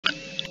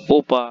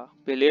Opa,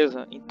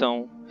 beleza?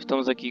 Então,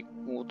 estamos aqui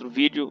com outro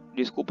vídeo.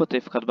 Desculpa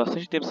ter ficado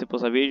bastante tempo sem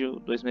postar vídeo,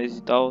 2 meses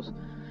e tal.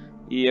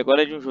 E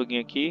agora é de um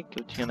joguinho aqui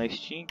que eu tinha na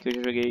Steam, que eu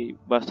já joguei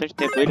bastante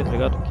tempo ele, tá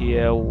ligado? Que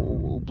é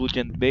o Blood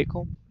and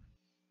Bacon.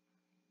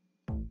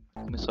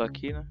 Começou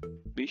aqui, né?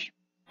 Bicho.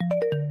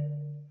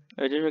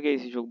 Eu já joguei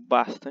esse jogo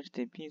bastante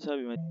tempinho,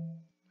 sabe? Mas...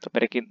 Só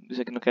pera aí que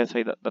isso aqui não quer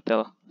sair da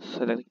tela.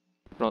 Sai daqui.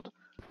 Pronto.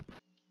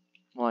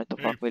 Vamos lá então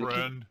falar com ele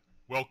aqui.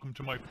 Welcome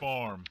to my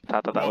farm.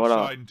 Tá, Go bora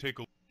lá. outside and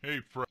take a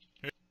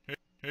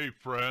Hey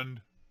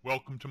friend,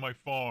 welcome to my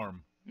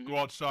farm. Go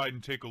outside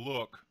and take a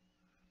look.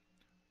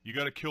 You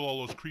gotta kill all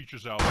those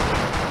creatures out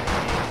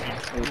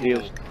there. Meu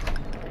Deus.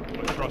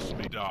 But trust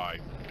me,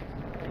 die.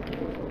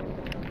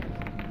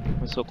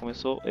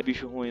 Começou. É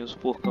bicho ruim, os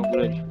porcão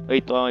grande.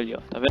 Eita, olha ali,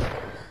 ó. Tá vendo?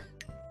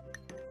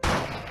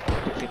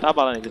 Tem que sentar a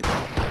bala nele.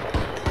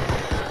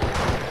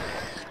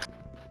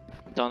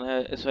 Então,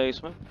 né? É só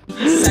isso mesmo.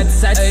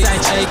 Esse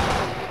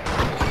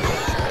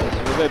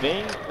jogo é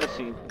bem,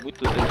 assim,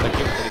 muito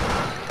educativo, tá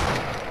ligado?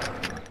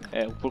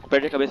 É, o porco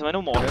perde a cabeça, mas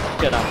não morre. É um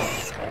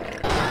pedaço.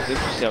 Meu Deus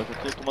do céu, já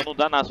tô tomando um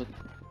danaço aqui.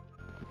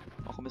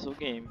 Ó, começou o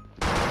game.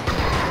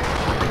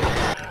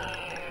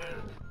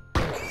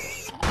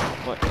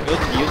 Ó, meu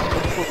Deus,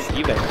 como fogo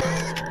aqui, velho.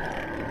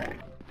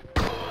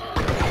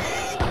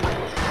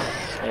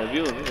 É,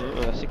 viu?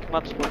 É assim que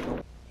mata os porcão.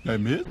 É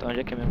mesmo? Então, onde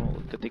é que é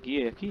mesmo? Eu tenho que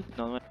ir aqui?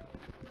 Não, não é.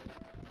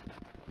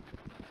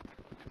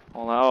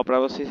 Vamos lá, ó, pra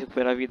você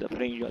recuperar a vida.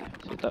 Aprende, olha.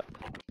 Você tá...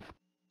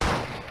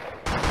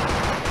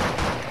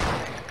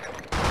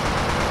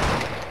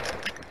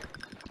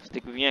 Você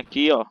tem que vir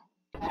aqui, ó.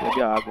 Você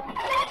bebe água.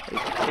 Aí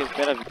você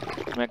recupera a vida.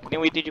 Não é que nem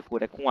um item de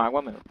cura, é com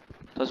água mesmo.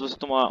 Então se você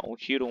tomar um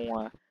tiro,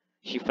 uma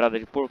chifrada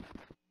de porco...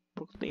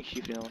 Porco não tem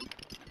chifre não.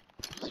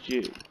 Se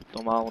te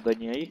tomar um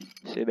daninho aí,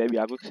 você bebe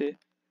água que você é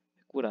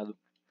curado.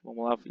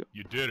 Vamos lá, filho.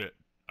 You did it.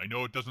 I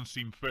know it doesn't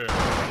seem fair.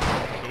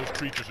 Those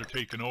creatures are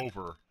taken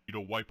over. You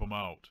don't wipe them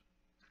out.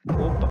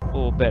 Opa,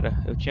 oh, pera.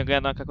 Eu tinha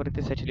ganhado na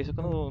K-47 ali, só que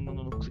eu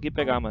não consegui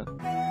pegar, mano.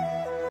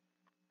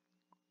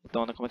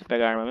 Então, né, como é que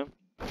pega a arma mesmo?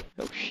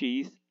 É o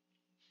X.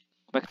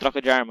 Como é que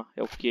troca de arma?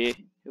 É o Q.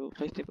 Eu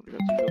faz tempo que eu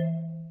jogo esse jogo.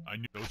 I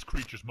knew those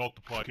creatures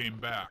multiplied came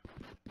back.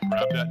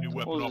 Grab that new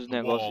weapon Os off the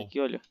negócios wall. aqui,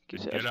 olha. Que and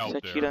você, get acho que out você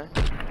there. atira, né?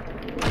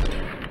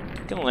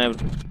 Que eu não lembro.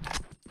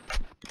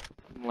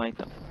 Vamos lá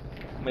então.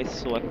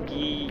 Começou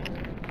aqui.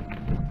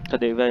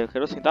 Cadê, velho? Eu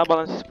quero sentar a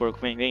balança desse porco.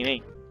 Vem, vem,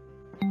 vem.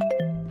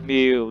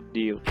 Meu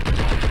Deus.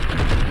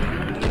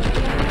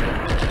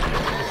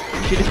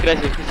 Tira esse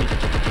cresce aqui, sim.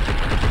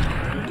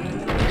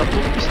 Tá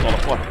tudo pistola,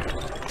 fora.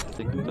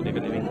 Cadê,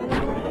 vem.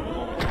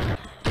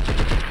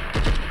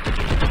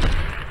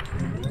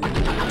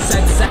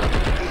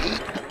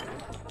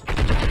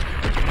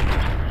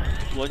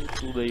 Explode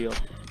tudo aí, ó.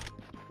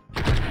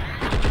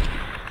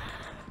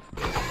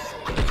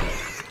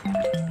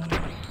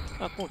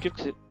 Ah, com o tiro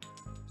que você...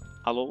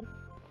 Alô?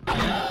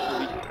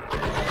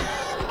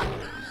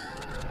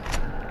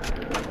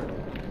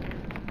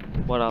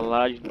 Bora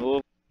lá de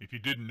novo. If you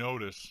didn't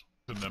notice,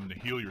 them to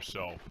heal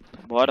yourself.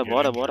 Bora.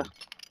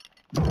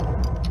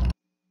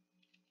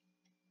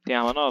 Tem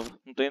arma nova?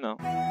 Não tem não.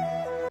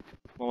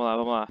 Vamos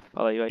lá.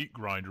 Fala aí, vai. Meat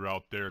grinder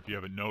out there if you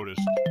haven't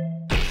noticed.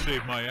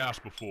 Saved my ass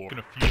before.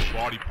 Gonna fuse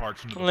body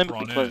parts into Não the lembro o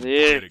que front end to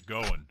fazer. get it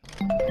going.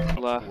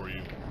 Vamos lá. For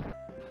you.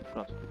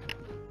 Pronto.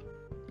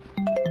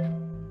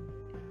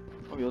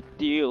 Oh meu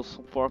Deus,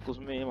 são porcos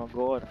mesmo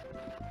agora.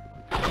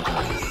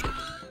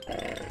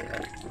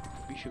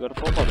 Bicho, agora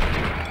foi foda.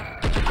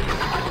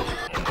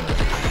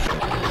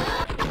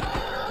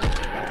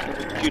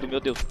 Tiro,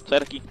 meu Deus, sai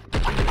daqui.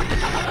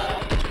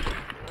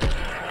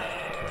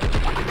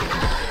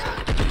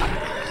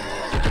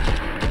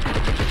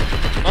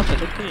 Nossa, é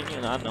tão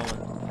pequenininho. Ah, não,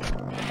 mano.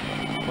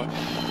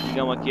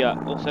 Ligamos aqui a...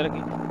 Oh, sai daqui.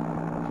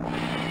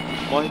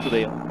 Morre tudo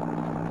aí, ó.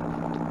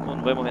 Oh,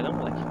 não vai morrer não,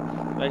 moleque?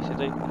 Vai,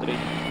 senta aí, entra aí.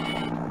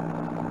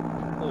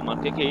 Oh,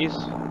 mano, que é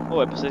isso?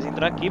 Oh, é pra vocês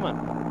entrar aqui, mano.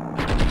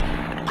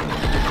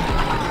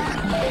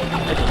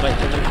 Vai.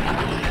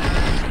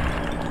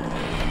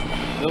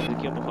 Vamos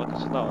aqui, eu vou falar que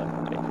isso é da hora.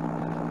 Peraí.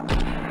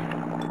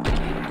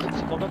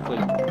 Isso é qualquer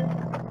coisa.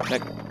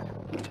 Pega.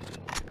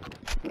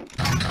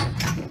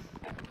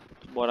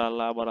 Bora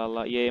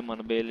lá. E aí,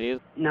 mano,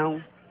 beleza?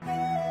 Não.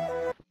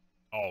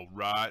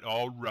 Alright.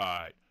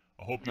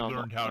 I hope you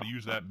learned how to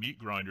use that meat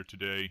grinder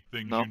today.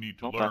 Things you need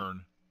to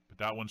learn. But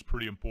that one's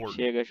pretty important.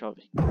 Chega,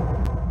 jovem.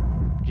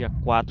 Dia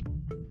 4.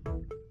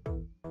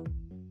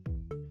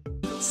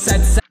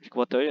 Acho que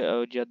vou até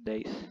o dia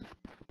 10.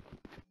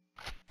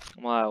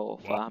 Vamos lá, ô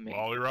farm.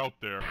 While you're out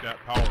there, that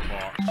power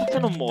box. Por que você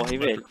não morre,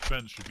 velho?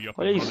 Fence should be up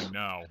Olha and isso. running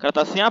now. O cara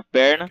tá sem a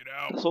perna,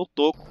 tá só o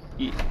toco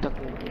e tá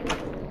com...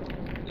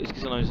 Eu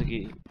esqueci o nome disso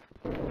aqui.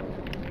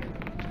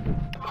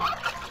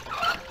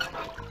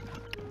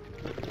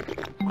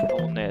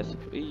 Vamos nessa.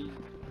 Ih.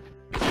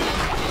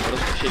 Agora eu tô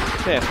cheio de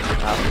ferro.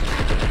 Ah.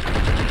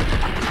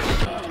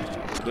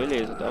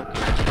 Beleza, tá ok.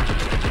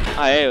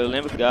 Ah é, eu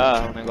lembro que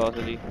dá um negócio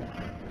ali.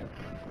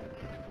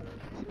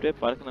 Se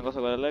prepara que o negócio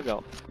agora é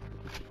legal.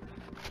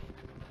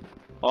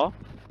 Ó.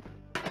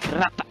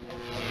 Rata.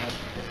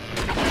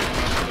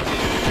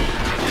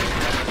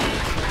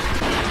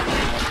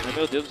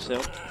 Meu Deus do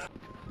céu.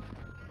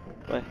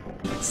 Ué.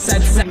 Sai.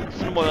 Você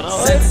não morreu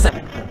não? Ué.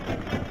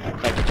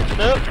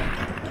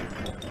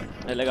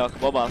 Não. É legal,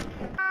 acabou a bala.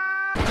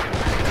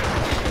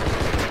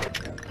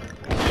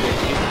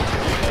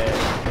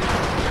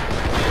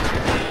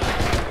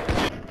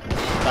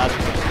 Tá.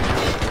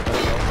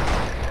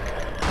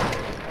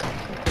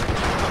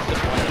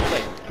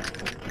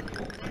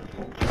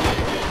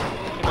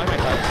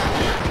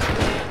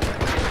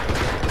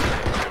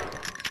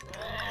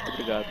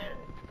 Obrigado.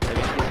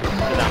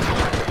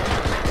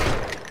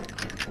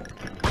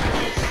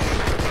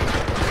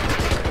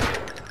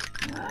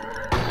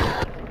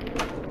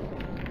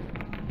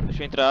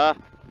 Deixa eu entrar.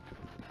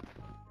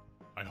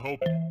 I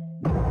hope.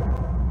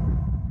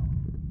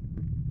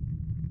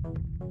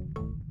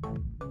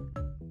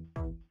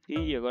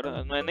 Ih,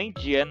 agora não é nem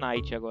dia, é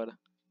night agora.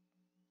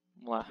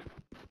 Vamos lá.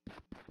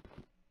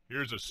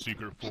 Here's a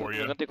secret for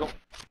you. Não tem como.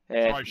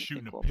 É, Try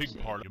shooting a pig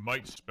part. You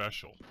might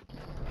special.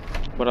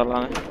 bora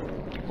lá, né?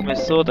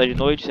 Começou, tá de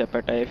noite, você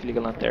aperta F, liga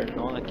a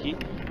lanterna aqui.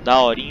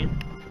 Da horinha.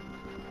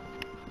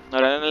 Na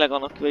verdade não é legal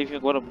não, que vai vir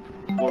agora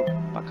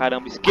pra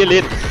caramba,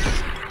 esqueleto.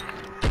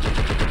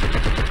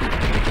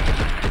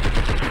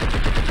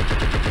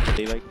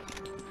 Aí vai.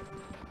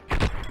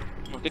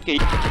 O que é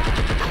isso?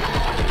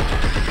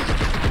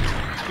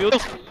 Meu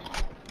Deus!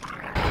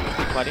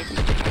 40.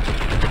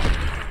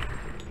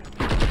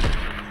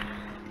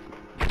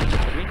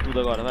 Vem tudo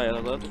agora, vai.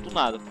 Agora eu tô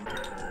tunado.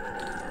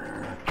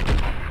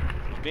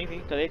 Vem,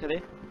 cadê?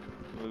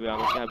 Vou beber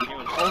água aqui rapidinho.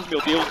 Oh,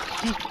 meu Deus!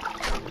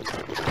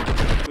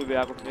 Vou beber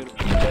água primeiro.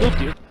 Meu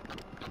Deus!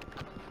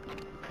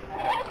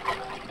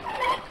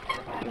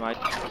 Tem mais.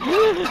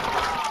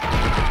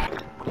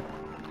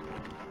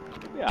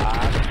 Beber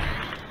água.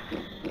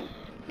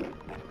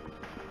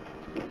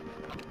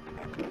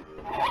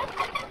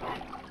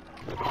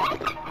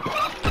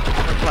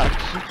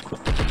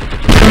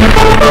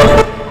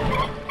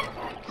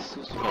 Que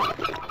susto, velho.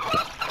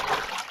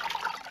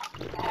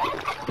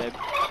 Bebe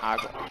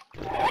água.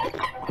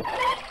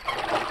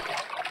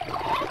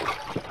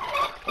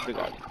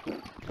 Obrigado.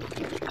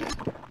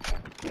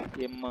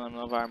 E mano,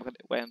 nova arma, cadê?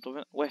 Ué, não tô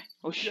vendo. Ué,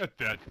 oxi. Get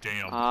that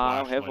damn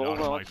Ah, um flashlight out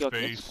revólver of my aqui, ó,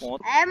 500 face.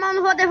 conto. É, mas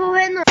não vou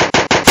devolver não.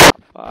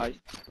 Rapaz,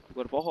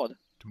 agora pô roda.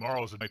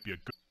 Tomorrow's might be a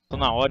good. Tô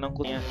na hora, não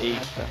cozinha.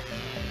 Eita.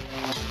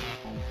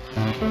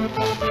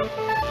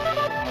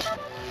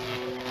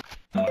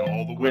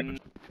 All the Gren... weapons.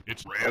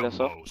 It's Olha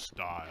só. Rambo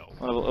style.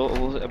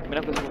 Mano, a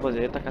primeira coisa que eu vou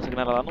fazer é tacar essa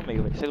granada lá no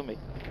meio, velho. Sai do meio.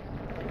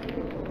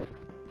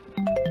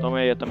 Toma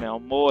aí também, ó.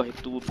 Morre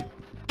tudo.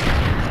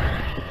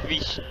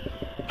 Vixe.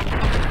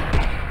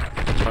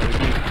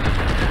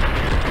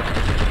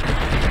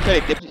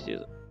 Peraí, que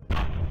precisa.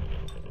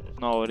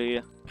 Na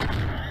orelha.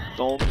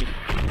 Tome.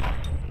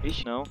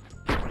 Vixe, não.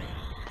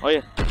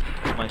 Olha.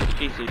 Mas o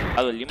que é isso aí?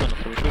 Ali, mano.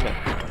 Pra você, velho.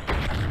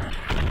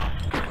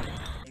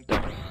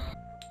 Então.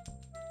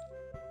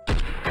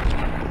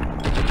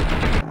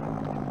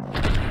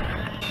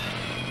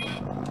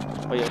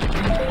 Olha.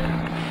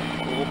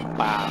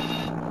 Opa.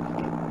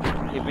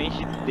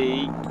 Revenge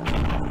Day.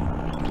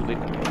 Tudo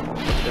aqui.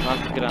 Tem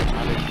umas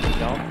granadas aqui,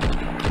 legal.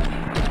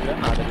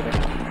 Granada.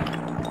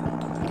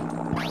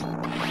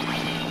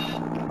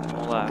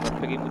 Vamos lá, agora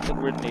peguei muita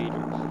grenade.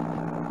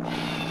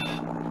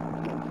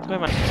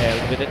 É,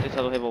 eu devia ter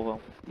testado o revolvão.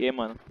 E aí,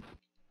 mano?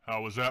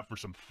 How was that for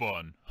some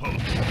fun? Huh.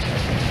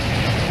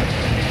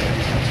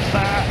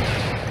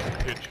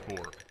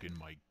 Pitchfork in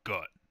my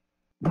gut.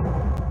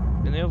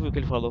 Eu nem ouvi o que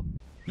ele falou.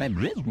 You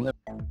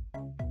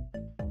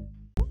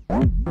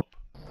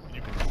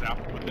can zap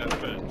it with that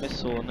fence.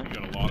 Começou, né? You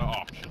got a lot of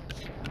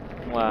options.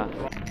 Vamos lá.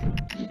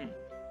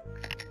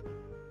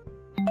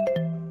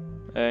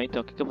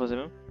 Então, o que eu vou fazer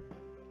mesmo?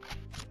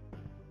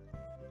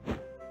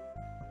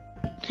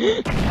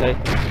 Sai.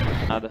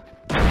 Nada.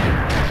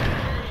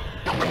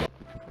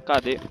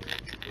 Cadê?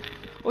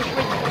 Oxi,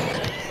 vai.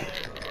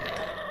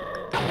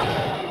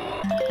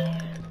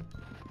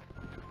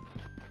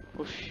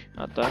 Oxi,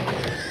 tá.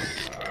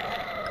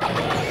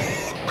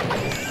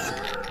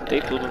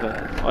 Matei tudo, velho.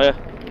 Olha,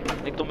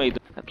 nem tomei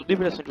dano. É tudo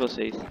impressão de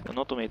vocês. Eu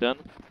não tomei dano.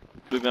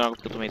 Bebendo água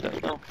porque eu tomei dano,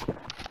 não.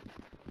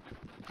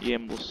 E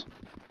moço.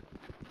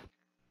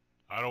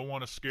 I don't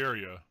want to scare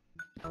you.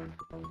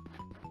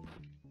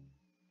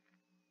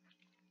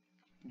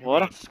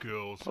 Bora.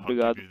 Skills,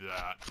 Obrigado. I'll give you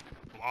that.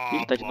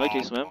 Ih, tá de noite,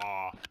 é isso mesmo?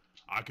 Blah.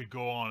 I could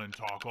go on and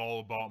talk all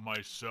about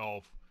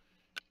myself,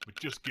 but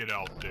just get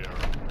out there.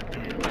 Do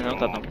your Mas não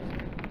tá job.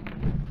 não.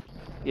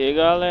 E aí,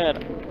 galera?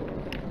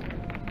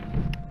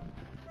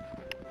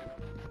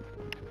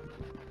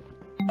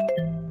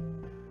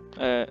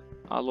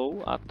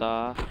 Alô? Ah,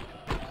 tá.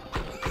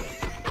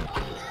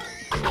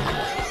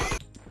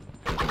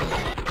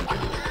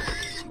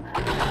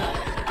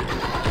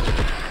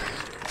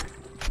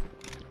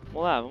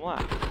 Vamos lá.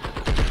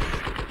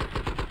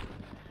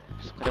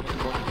 Esse cara é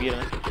muito bom de vira,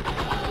 né?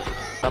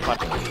 Tá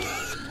parte.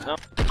 Não.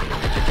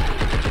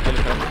 Olha,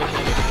 o cara fica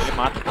mexendo. Ele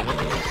mata, tá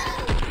vendo?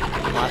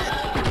 Ele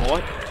mata. Ele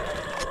morre.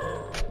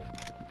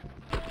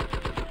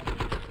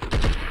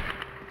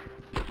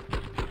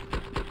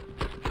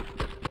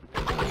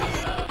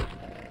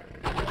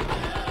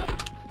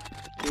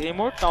 Ele é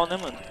imortal, né,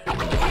 mano?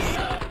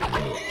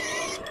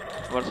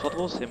 Agora só falta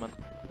você, mano.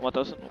 Vou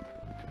matar você novo.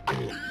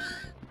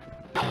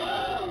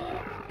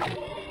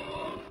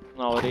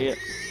 Na orelha.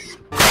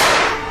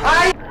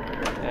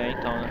 É,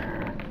 então, né?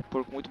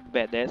 Porco muito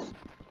badass.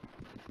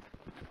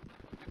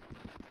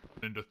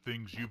 Into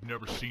things you've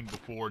never seen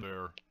before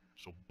there.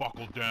 So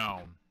buckle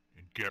down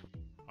and get.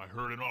 I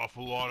heard an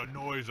awful lot of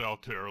noise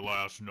out there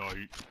last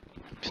night.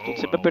 Estou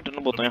sempre apertando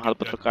o botão errado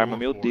pra trocar arma,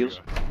 meu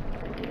Deus.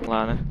 Vamos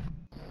lá, né?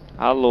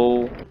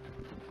 Alô?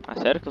 Ah,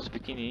 sério que eu sou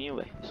pequenininho,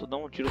 velho? Só dá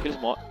um tiro que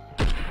eles morrem.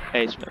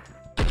 É isso mesmo.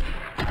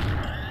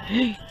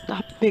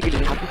 Tá, pega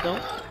ele rapidão.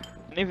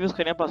 Nem vi os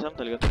carinha passando,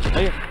 tá ligado?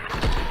 Aí.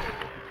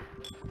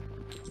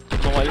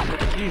 Não, olha, eu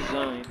tô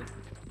deslizando ainda.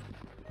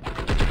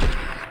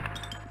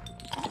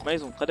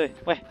 Mais um, cadê?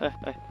 Ué.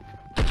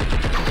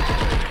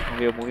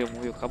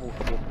 Morreu. Acabou.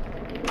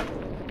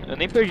 Eu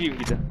nem perdi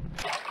vida.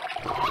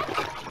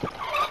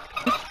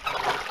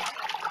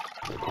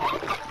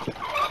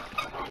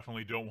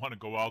 Definitely don't want to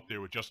go out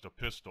there with just a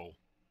pistol.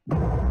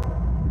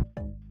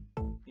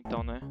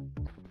 Então, né?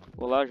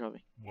 Olá,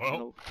 jovem.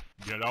 Well,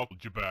 get out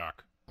your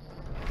back.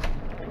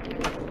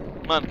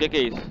 Mano, o que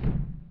é isso?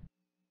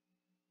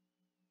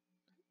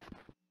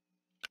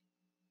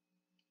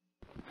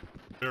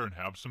 There and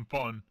have some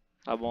fun.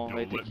 Tá bom,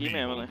 vai ter que ir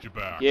mesmo, né?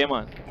 Back. E aí,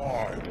 mano?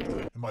 I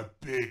and my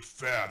big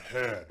fat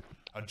head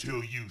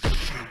until you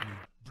shoot me.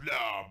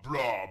 Blah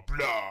blah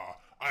blah.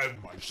 I have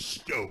my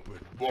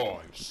stupid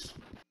voice.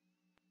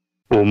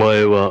 お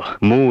前は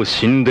もう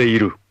死んでい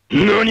る。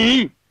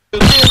何？ Meu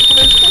Deus,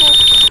 começou!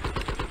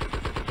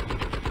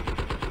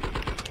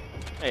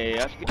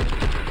 É, acho que...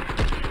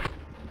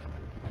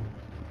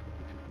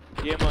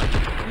 E aí, mano?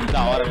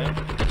 Da hora mesmo.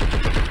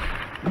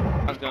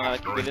 As granadas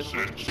aqui, beleza? O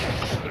que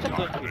tá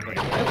dando aqui, velho?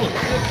 É você?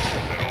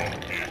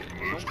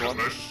 Não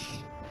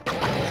gosto.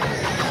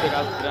 Vou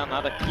pegar as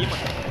granadas aqui,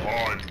 mano.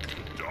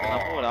 Na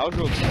moral,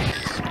 jogo.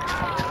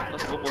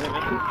 Nossa, eu vou morrer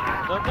mesmo.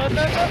 Não.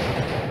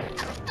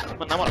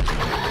 Mano, na moral.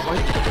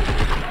 Morre.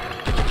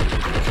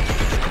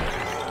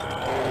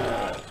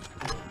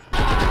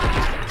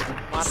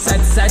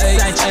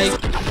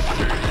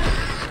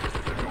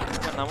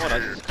 Mano, na moral,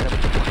 esse cara é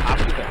muito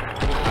rápido, velho.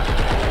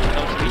 Dá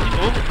um speed de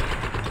novo.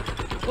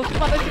 Não consigo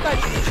matar esse cara.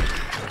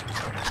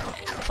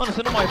 Mano,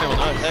 você não morre mesmo,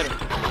 não, é sério.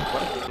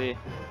 Bora fazer.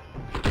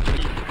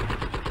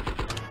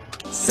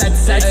 Mas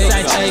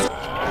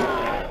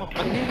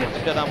que é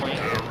filha da mãe?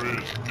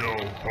 Não.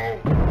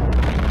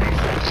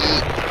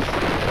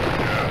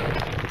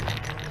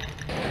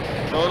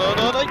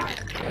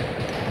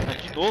 Ah,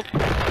 de novo.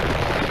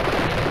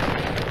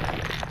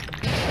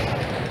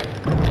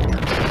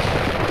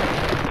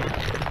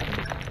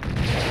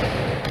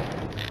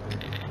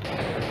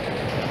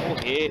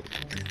 Morrer.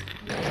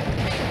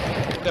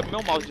 Eu quero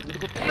meu mouse de tudo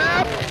que eu tô. Não!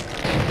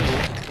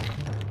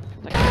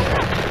 Tá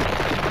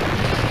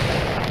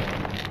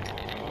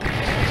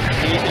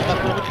aqui. Ele tá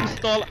com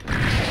pistola.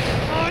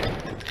 Ai.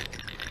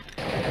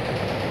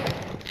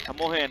 Tá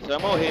morrendo, você vai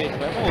morrer,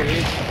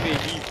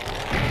 infeliz.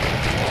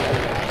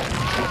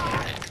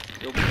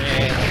 Seu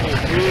merda,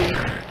 morreu,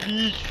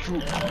 bicho.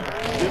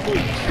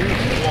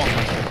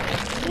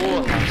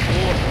 Porra.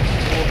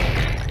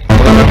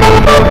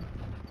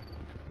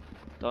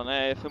 Então,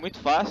 né, foi muito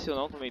fácil,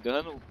 não tomei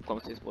dano,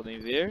 como vocês podem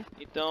ver.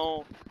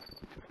 Então,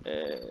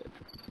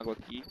 água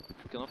aqui,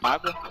 porque eu não tenho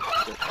água.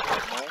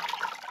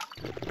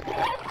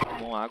 Tá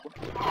bom, água.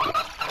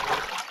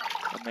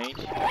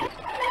 Realmente.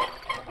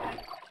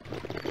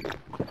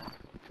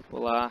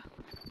 Olá.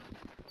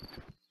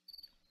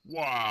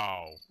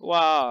 Uau!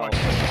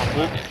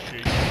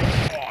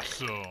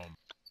 Awesome!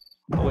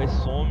 Ué,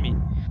 some.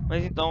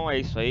 Mas então é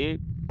isso aí.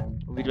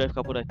 O vídeo vai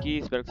ficar por aqui.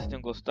 Espero que vocês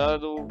tenham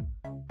gostado.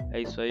 É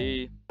isso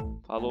aí.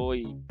 Falou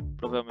e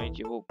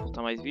provavelmente eu vou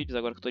postar mais vídeos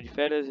agora que eu tô de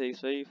férias. É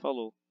isso aí.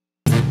 Falou.